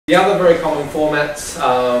The other very common formats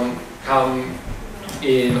come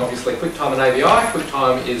in obviously Quicktime and AVI.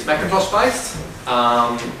 Quicktime is Macintosh based,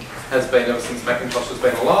 has been ever since Macintosh has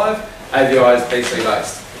been alive. AVI is PC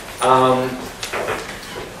based.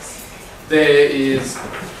 There is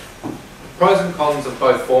pros and cons of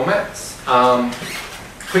both formats.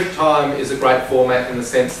 Quicktime is a great format in the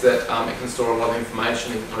sense that it can store a lot of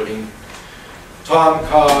information, including time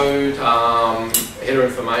code, header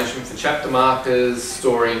information for chapter markers,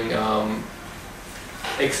 storing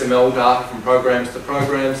XML data from programs to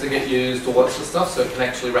programs that get used, all that sort of stuff, so it can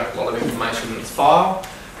actually wrap a lot of information in its file.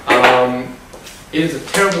 It is a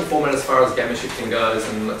terrible format as far as gamma shifting goes,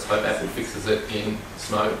 and let's hope Apple fixes it in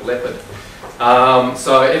Snow Leopard.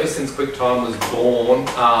 So ever since Quicktime was born,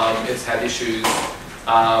 it's had issues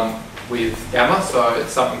with gamma, so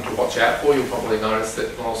it's something to watch out for. You'll probably notice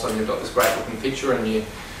that all of a sudden you've got this great looking picture and you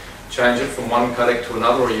change it from one codec to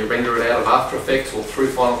another, or you render it out of After Effects or through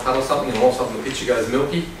Final Cut or something, and all of a sudden the picture goes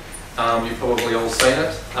milky. You've probably all seen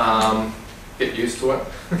it. Get used to it.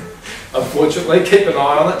 Unfortunately, keep an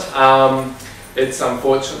eye on it. It's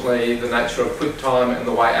unfortunately the nature of Quicktime and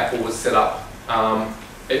the way Apple was set up.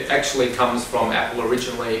 It actually comes from Apple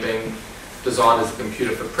originally being designed as a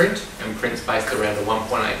computer for print, and print's based around a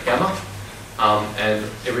 1.8 gamma, and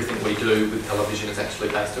everything we do with television is actually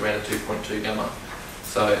based around a 2.2 gamma.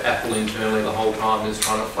 So Apple internally the whole time is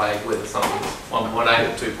trying to flag whether something's 1.8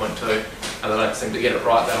 or 2.2, and they don't seem to get it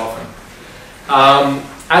right that often.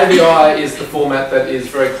 AVI is the format that is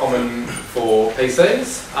very common for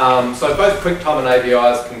PCs. So both Quicktime and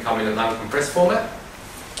AVIs can come in an uncompressed format.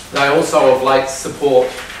 They also of late support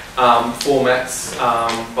formats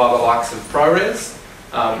by the likes of Prores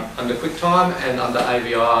under Quicktime, and under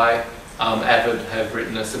AVI, Avid have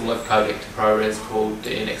written a similar codec to Prores called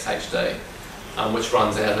DNxHD, which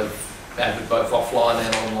runs out of Avid both offline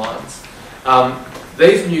and online.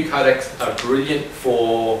 These new codecs are brilliant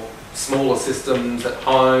for smaller systems at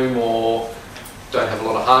home or don't have a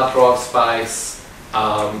lot of hard drive space,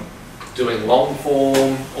 doing long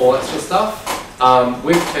form, all that sort of stuff.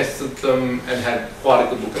 We've tested them and had quite a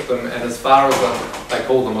good look at them, and as far as they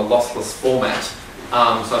call them a lossless format,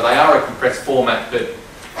 so they are a compressed format, but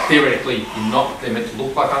theoretically they're meant to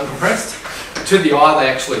look like uncompressed. To the eye they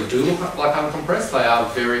actually do look like uncompressed. They are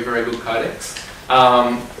very, very good codecs.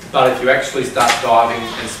 But if you actually start diving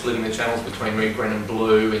and splitting the channels between red, green and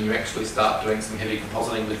blue, and you actually start doing some heavy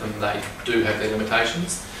compositing with them, they do have their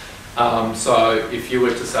limitations. So if you were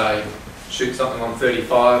to say, shoot something on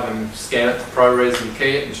 35 and scan it to ProRes and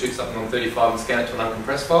key it, and shoot something on 35 and scan it to an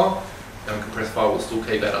uncompressed file, the uncompressed file will still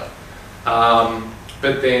key better.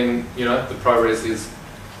 But then, you know, the ProRes is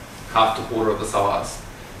half to quarter of the size.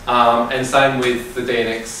 And same with the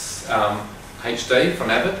DNxHD from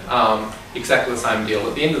Avid, exactly the same deal.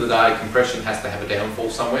 At the end of the day, compression has to have a downfall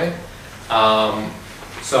somewhere.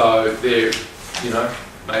 So there, you know,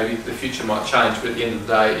 maybe the future might change, but at the end of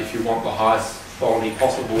the day, if you want the highest quality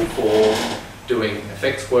possible for doing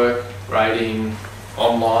effects work, grading,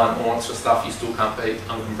 online, all that sort of stuff, you still can't beat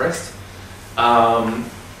uncompressed.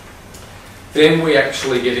 Then we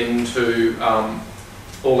actually get into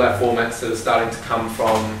all our formats that are starting to come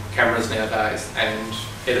from cameras nowadays, and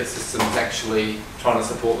edit systems actually trying to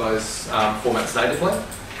support those formats natively.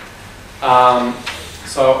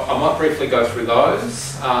 So I might briefly go through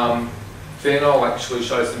those. Then I'll actually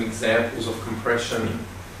show some examples of compression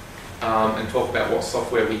and talk about what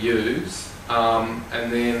software we use,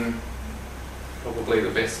 and then probably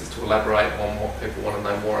the best is to elaborate on what people want to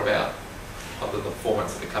know more about, either the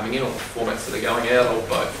formats that are coming in or the formats that are going out, or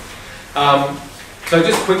both. So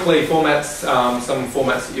just quickly, formats, some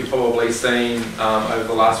formats that you've probably seen over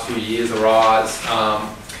the last few years arise.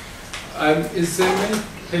 Is there many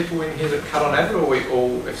people in here that cut on Avid, or are we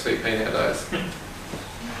all FCP nowadays?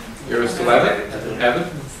 You're still Avid? Avid?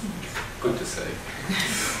 Good to see.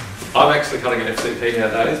 I'm actually cutting an FCP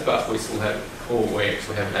nowadays, but we still have, or we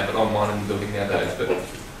actually have an Avid online in the building nowadays. But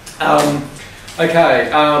okay.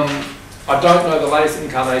 I don't know the latest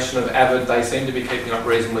incarnation of Avid. They seem to be keeping up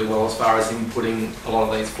reasonably well as far as inputting a lot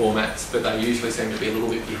of these formats, but they usually seem to be a little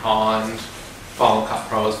bit behind Final Cut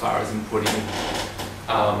Pro as far as inputting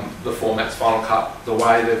the formats. Final Cut, the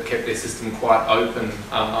way they've kept their system quite open,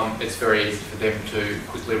 it's very easy for them to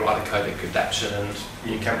quickly write a codec adaptation, and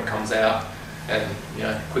new camera comes out, and you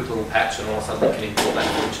know, quick little patch, and all of a sudden they can import that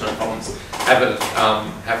footage, no problems. Avid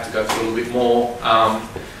have to go through a little bit more,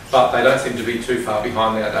 but they don't seem to be too far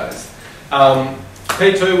behind nowadays.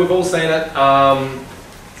 P2, we've all seen it.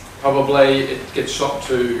 Probably it gets shot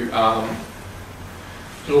to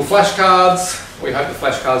little flashcards. We hope the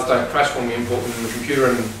flashcards don't crash when we import them in the computer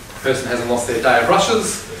and the person hasn't lost their day of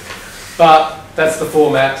rushes. But that's the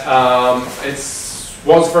format. It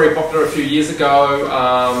was very popular a few years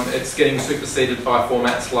ago. It's getting superseded by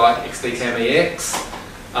formats like XDCAM EX.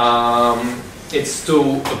 It's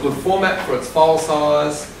still a good format for its file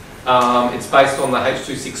size. It's based on the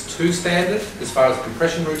H.262 standard as far as the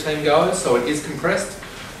compression routine goes, so it is compressed.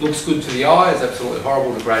 Looks good to the eye, is absolutely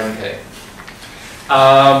horrible to grade and key.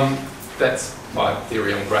 That's my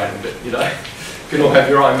theory on grading, but you know, you can all have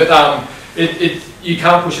your own. But you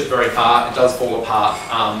can't push it very far, it does fall apart,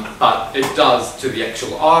 but it does to the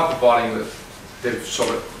actual eye, providing that they've shot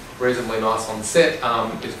it reasonably nice on set.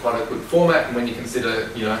 It's quite a good format, and when you consider,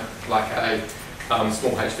 you know, like a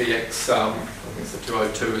small HVX, I think it's the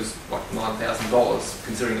 202 is like $9,000,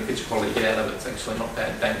 considering the picture quality you get out of it, it's actually not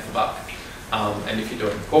bad bang for buck. And if you're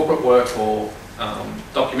doing corporate work or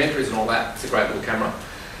documentaries and all that, it's a great little camera.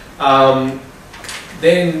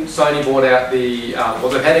 Then Sony bought out the, well,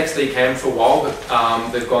 they've had XDCAM for a while,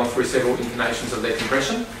 but they've gone through several incarnations of their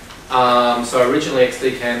compression. So originally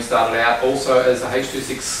XDCAM started out also as a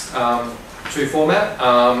H.262 format,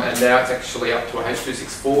 and now it's actually up to a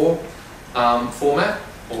H.264 format,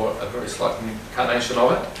 or a very slight incarnation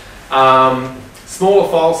of it. Smaller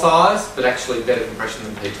file size, but actually better compression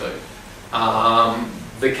than P2.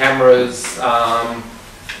 The cameras,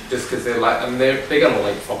 just because they're late, and they're going to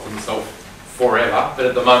leapfrog themselves forever, but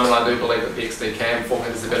at the moment I do believe that the XDCAM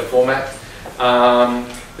format is a better format.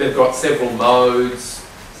 They've got several modes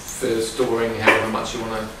for storing however much you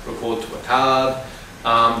want to record to a card.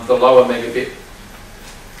 The lower megabit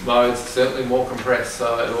mode's certainly more compressed,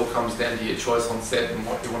 so it all comes down to your choice on set and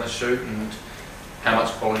what you want to shoot and how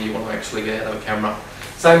much quality you want to actually get out of a camera.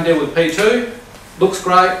 Same deal with P2, looks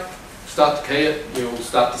great, start to key it, you'll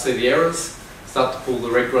start to see the errors. Start to pull the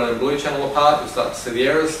red, green and blue channel apart, you'll start to see the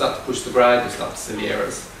errors. Start to push the grade, you'll start to see the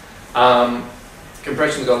errors.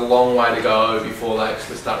 Compression's got a long way to go before they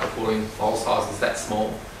actually start recording file sizes that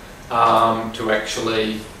small to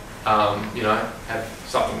actually, you know, have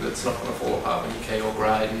something that's not going to fall apart when you key or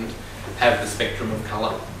grade and have the spectrum of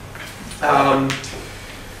colour.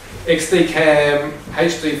 XDCAM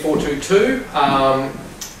HD 422,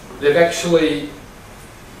 they've actually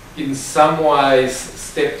in some ways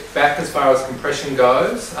stepped back as far as compression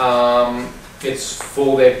goes. It's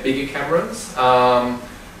for their bigger cameras,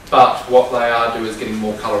 but what they are doing is getting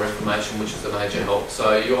more colour information, which is a major help.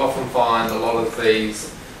 So you often find a lot of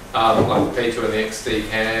these, like the P2 and the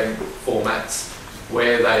XDCAM formats,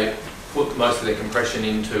 where they put most of their compression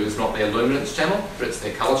into is not their luminance channel, but it's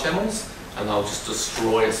their colour channels, and they'll just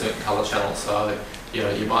destroy a certain colour channel. So, you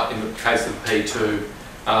know, you might, in the case of P2,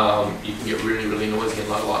 you can get really, really noisy in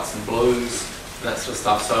low lights and blues and that sort of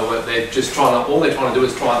stuff. So they're just trying to, all they're trying to do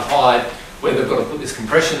is try and hide where they've got to put this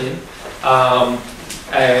compression in.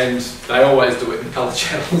 And they always do it in colour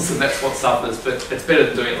channels, and that's what suffers. But it's better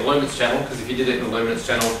than doing it in the luminance channel, because if you did it in the luminance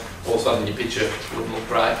channel, all of a sudden your picture wouldn't look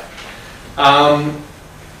great.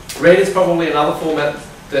 Red is probably another format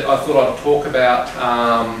that I thought I'd talk about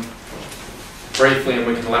briefly, and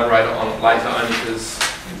we can elaborate on it later, only because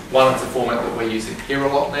one, it's a format that we're using here a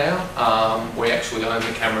lot now. We actually own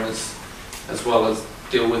the cameras as well as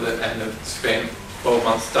deal with it, and have spent 12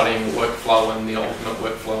 months studying the workflow and the ultimate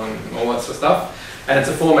workflow and all that sort of stuff. And it's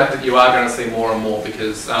a format that you are going to see more and more,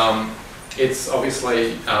 because it's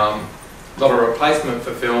obviously not a replacement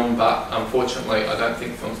for film, but unfortunately I don't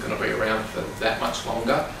think film's going to be around for that much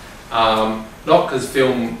longer. Not because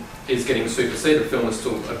film is getting superseded, film is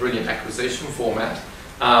still a brilliant acquisition format,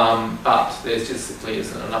 but there's just simply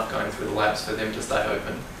isn't enough going through the labs for them to stay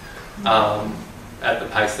open at the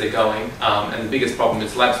pace they're going. And the biggest problem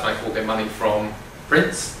is labs make all their money from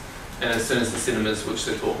prints, and as soon as the cinemas, which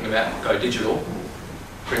they're talking about, go digital,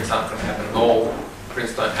 prints aren't going to happen at all.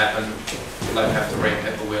 Prints don't happen, they have to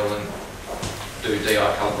reinvent the wheel and do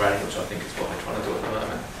DI colour grading, which I think is what they're trying to do at the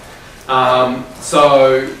moment.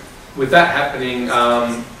 So with that happening,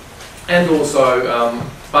 and also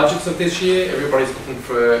budgets of this year, everybody's looking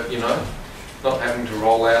for, you know, not having to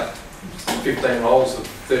roll out 15 rolls of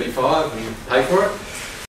 35 and pay for it.